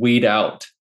to weed out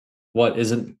what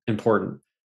isn't important.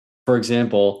 For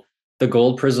example, the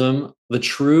gold prism, the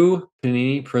true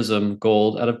Panini Prism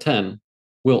gold out of 10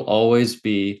 will always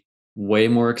be way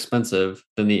more expensive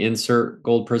than the insert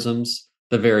gold prisms,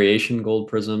 the variation gold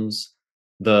prisms,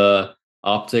 the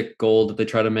optic gold that they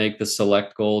try to make, the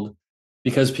select gold,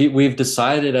 because we've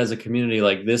decided as a community,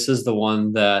 like, this is the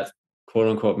one that quote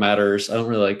unquote matters. I don't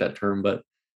really like that term, but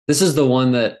this is the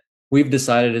one that we've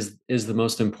decided is the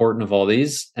most important of all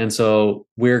these. And so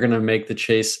we're going to make the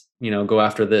chase, go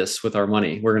after this with our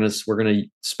money. We're going to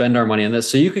spend our money on this.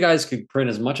 So you guys could print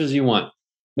as much as you want,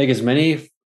 make as many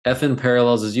effing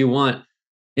parallels as you want.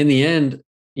 In the end,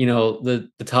 the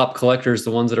top collectors,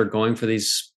 the ones that are going for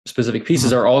these specific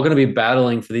pieces, are all going to be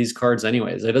battling for these cards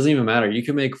anyways. It doesn't even matter. You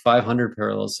can make 500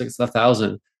 parallels,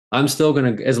 6,000. I'm still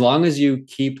going to, as long as you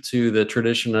keep to the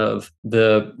tradition of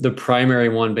the primary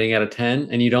one being out of 10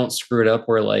 and you don't screw it up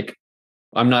where, like,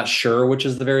 I'm not sure which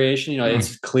is the variation,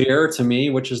 it's clear to me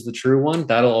which is the true one.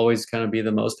 That'll always kind of be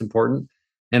the most important.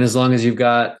 And as long as you've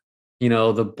got,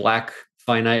 the black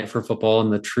finite for football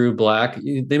and the true black,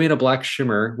 they made a black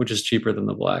shimmer, which is cheaper than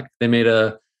the black. They made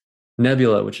a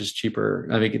nebula, which is cheaper.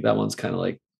 I think that one's kind of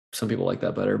like, some people like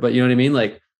that better, but you know what I mean?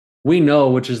 Like, we know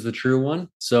which is the true one.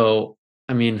 So,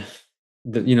 I mean,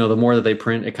 the more that they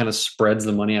print, it kind of spreads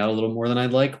the money out a little more than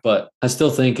I'd like, but I still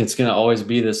think it's going to always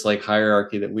be this like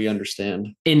hierarchy that we understand.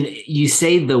 And you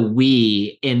say the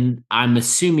we, and I'm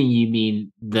assuming you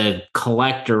mean the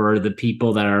collector or the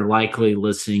people that are likely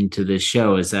listening to this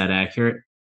show. Is that accurate?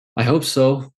 I hope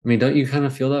so. I mean, don't you kind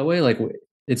of feel that way? Like,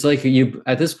 it's like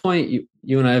at this point,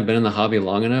 you and I have been in the hobby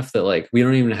long enough that, like, we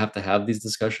don't even have to have these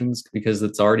discussions because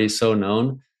it's already so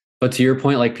known. But to your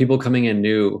point, like, people coming in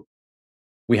new,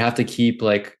 we have to keep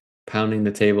like pounding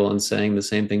the table and saying the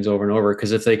same things over and over.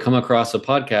 Because if they come across a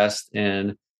podcast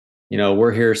and,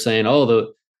 we're here saying, oh,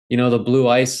 the blue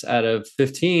ice out of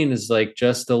 15 is like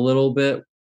just a little bit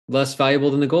less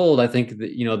valuable than the gold, I think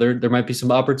that, there might be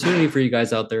some opportunity for you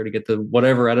guys out there to get the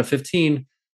whatever out of 15.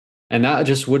 And that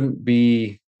just wouldn't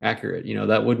be accurate.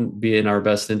 That wouldn't be in our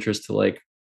best interest to like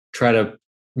try to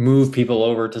move people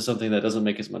over to something that doesn't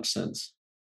make as much sense.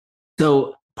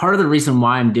 So part of the reason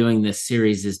why I'm doing this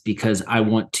series is because I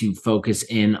want to focus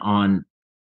in on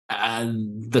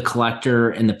the collector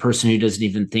and the person who doesn't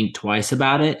even think twice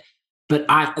about it. But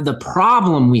the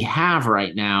problem we have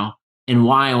right now, and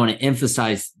why I want to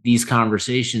emphasize these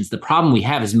conversations, the problem we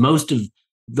have is most of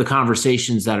the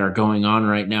conversations that are going on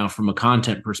right now from a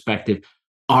content perspective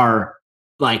are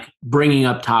like bringing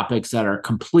up topics that are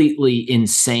completely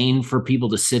insane for people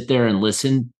to sit there and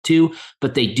listen to,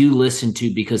 but they do listen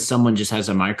to because someone just has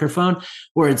a microphone,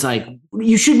 where it's like,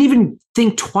 you shouldn't even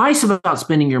think twice about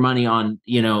spending your money on,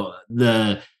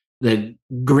 the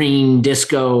green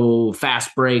disco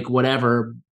fast break,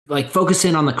 whatever. Like, focus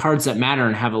in on the cards that matter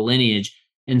and have a lineage.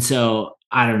 And so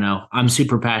I don't know, I'm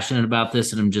super passionate about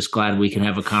this, and I'm just glad we can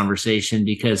have a conversation,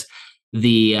 because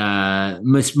the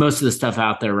most of the stuff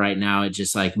out there right now, it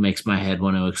just like makes my head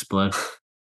want to explode.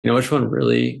 Which one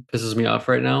really pisses me off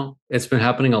right now? It's been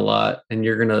happening a lot, and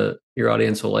your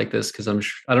audience will like this, because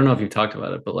I don't know if you've talked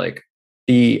about it, but like,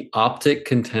 the optic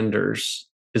contenders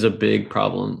is a big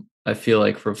problem I feel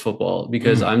like for football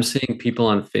because Mm, I'm seeing people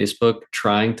on Facebook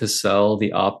trying to sell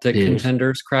the optic dude.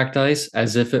 contenders cracked ice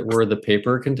as if it were the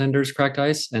paper contenders cracked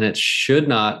ice, and it should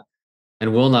not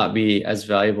and will not be as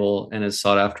valuable and as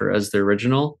sought after as the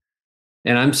original.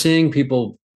 And I'm seeing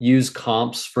people use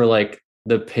comps for like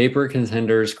the paper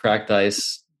contenders cracked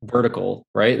ice vertical,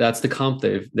 right? That's the comp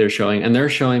they're showing. And they're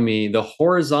showing me the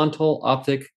horizontal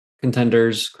optic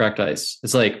contenders cracked ice.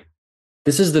 It's like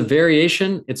this is the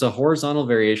variation, it's a horizontal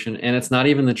variation, and it's not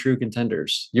even the true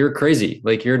contenders. You're crazy.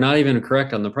 Like you're not even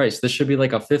correct on the price. This should be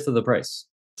like a fifth of the price.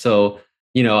 So,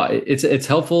 it's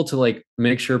helpful to like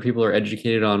make sure people are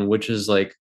educated on which is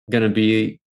like gonna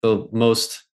be the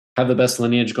most have the best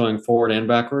lineage going forward and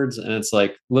backwards. And it's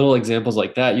like little examples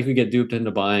like that. You could get duped into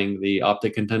buying the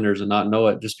optic contenders and not know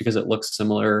it just because it looks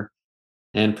similar.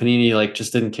 And Panini like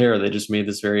just didn't care. They just made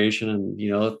this variation and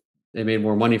they made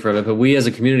more money from it. But we as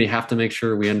a community have to make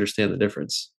sure we understand the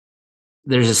difference.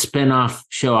 There's a spin-off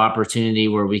show opportunity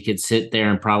where we could sit there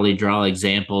and probably draw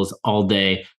examples all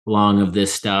day long of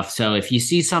this stuff. So if you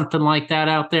see something like that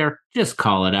out there, just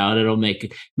call it out. It'll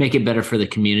make it better for the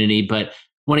community. But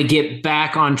want to get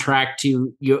back on track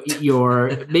to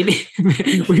your maybe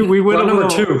we We're went on a number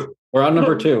little. two. We're on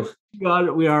number two.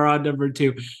 God, we are on number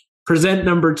two. Present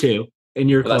number two in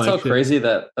your Well, collection.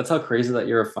 that's how crazy that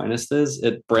Your Finest is.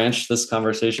 It branched this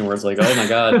conversation where it's like, oh my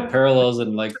god, parallels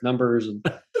and like numbers. And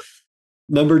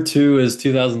number two is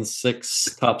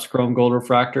 2006 Topps Chrome Gold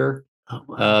Refractor. Oh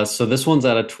wow. So this one's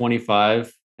at a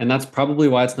 25, and that's probably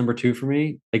why it's number two for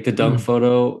me. Like the dunk Mm.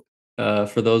 photo,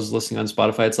 for those listening on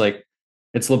Spotify, it's like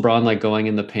it's LeBron like going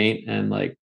in the paint and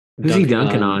like Who's he dunking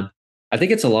dunking on. on? I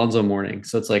think it's Alonzo Mourning,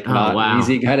 so it's like Oh not an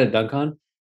easy wow. guy to dunk on.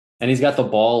 And he's got the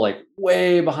ball like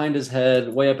way behind his head,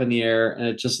 way up in the air, and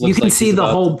it just You looks can like see he's the about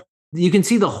to, whole you can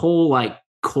see the whole like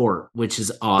court, which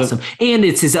is awesome. the And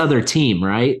it's his other team,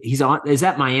 right? He's on is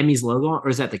that Miami's logo or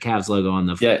is that the Cavs logo on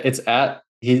the yeah, it's at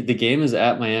the game is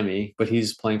at Miami, but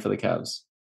he's playing for the Cavs.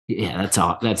 yeah, that's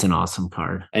all that's an awesome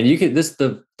card. And you could this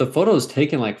the photo is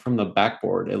taken like from the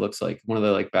backboard. It looks like one of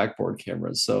the like backboard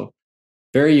cameras. So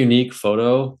very unique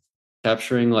photo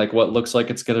capturing like what looks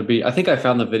like it's gonna be. I think I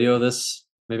found the video of this.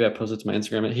 Maybe I posted it to my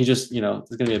Instagram. He just,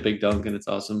 it's gonna be a big dunk and it's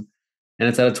awesome. And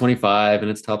it's at a 25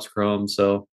 and it's Topps Chrome.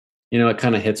 So, it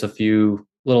kind of hits a few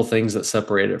little things that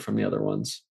separate it from the other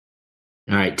ones.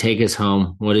 All right, take us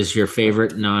home. What is your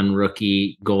favorite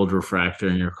non-rookie gold refractor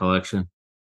in your collection?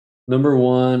 Number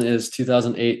one is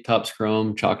 2008 Topps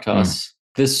Chrome Mm. Choctaws.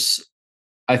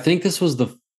 I think this was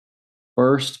the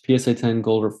first PSA 10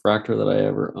 gold refractor that I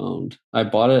ever owned. I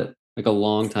bought it like a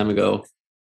long time ago,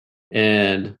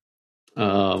 and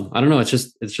I don't know. It's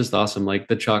just awesome. Like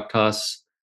the Choctaws.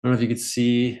 I don't know if you could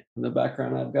see in the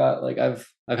background. I've got like I've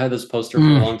had this poster for a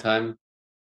Mm. long time.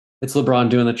 It's LeBron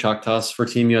doing the Choctaws for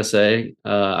Team USA.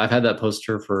 I've had that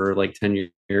poster for like 10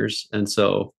 years, and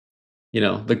so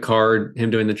the card,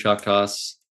 him doing the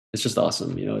Choctaws, it's just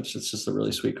awesome. It's just a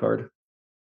really sweet card.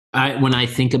 When I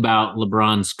think about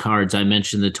LeBron's cards, I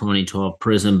mentioned the 2012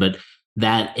 Prism, but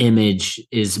that image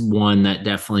is one that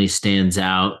definitely stands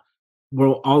out.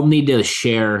 I'll need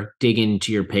to dig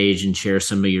into your page and share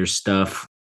some of your stuff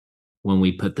when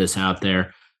we put this out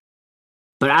there.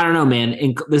 But I don't know,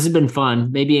 man. This has been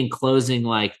fun. Maybe in closing,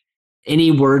 like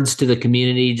any words to the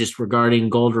community just regarding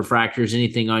gold refractors,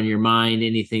 anything on your mind,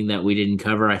 anything that we didn't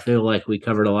cover. I feel like we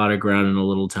covered a lot of ground in a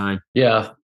little time. Yeah,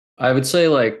 I would say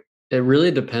like it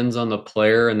really depends on the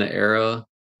player and the era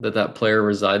that player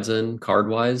resides in card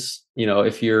wise.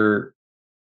 If you're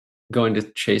going to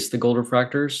chase the gold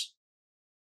refractors,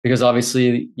 because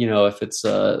obviously, if it's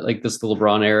like this the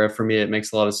LeBron era for me, it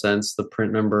makes a lot of sense. The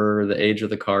print number, the age of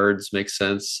the cards makes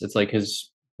sense. It's like his,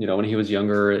 when he was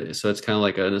younger, so it's kind of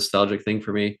like a nostalgic thing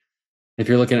for me. If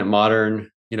you're looking at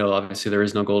modern, obviously there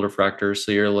is no gold refractors,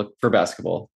 so you're look for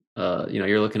basketball.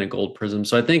 You're looking at gold prism.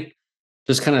 So I think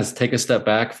just kind of take a step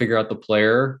back, figure out the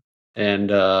player, and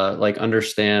like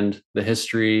understand the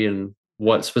history and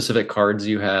what specific cards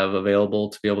you have available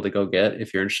to be able to go get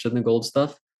if you're interested in the gold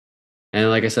stuff. And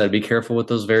like I said, be careful with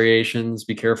those variations.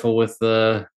 Be careful with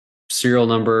the serial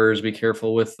numbers. Be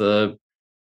careful with the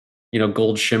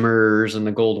gold shimmers and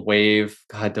the gold wave.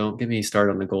 God, don't get me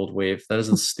started on the gold wave. That is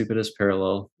the stupidest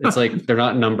parallel. It's like they're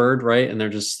not numbered, right? And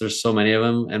there's so many of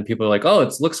them, and people are like, oh,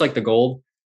 it looks like the gold.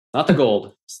 Not the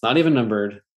gold. It's not even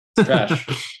numbered. It's trash.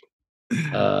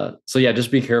 So yeah,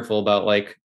 just be careful about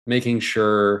like making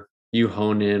sure you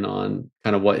hone in on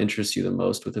kind of what interests you the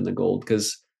most within the gold,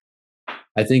 because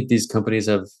I think these companies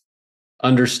have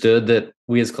understood that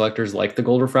we as collectors like the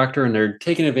gold refractor, and they're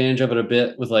taking advantage of it a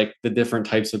bit with like the different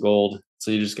types of gold.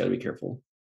 So you just got to be careful.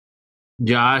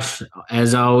 Josh,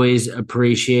 as always,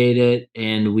 appreciate it,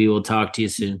 and we will talk to you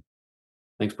soon.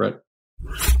 Thanks, Brett.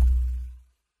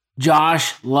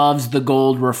 Josh loves the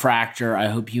gold refractor. I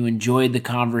hope you enjoyed the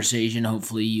conversation.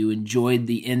 Hopefully you enjoyed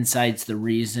the insights, the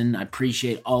reason. I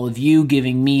appreciate all of you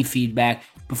giving me feedback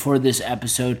before this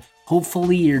episode.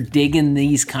 Hopefully you're digging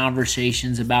these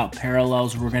conversations about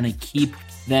parallels. We're going to keep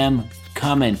them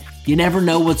coming. You never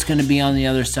know what's going to be on the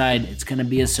other side. It's going to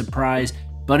be a surprise.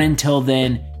 But until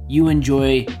then, you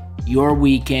enjoy your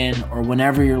weekend, or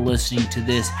whenever you're listening to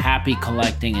this. Happy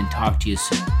collecting, and talk to you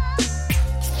soon.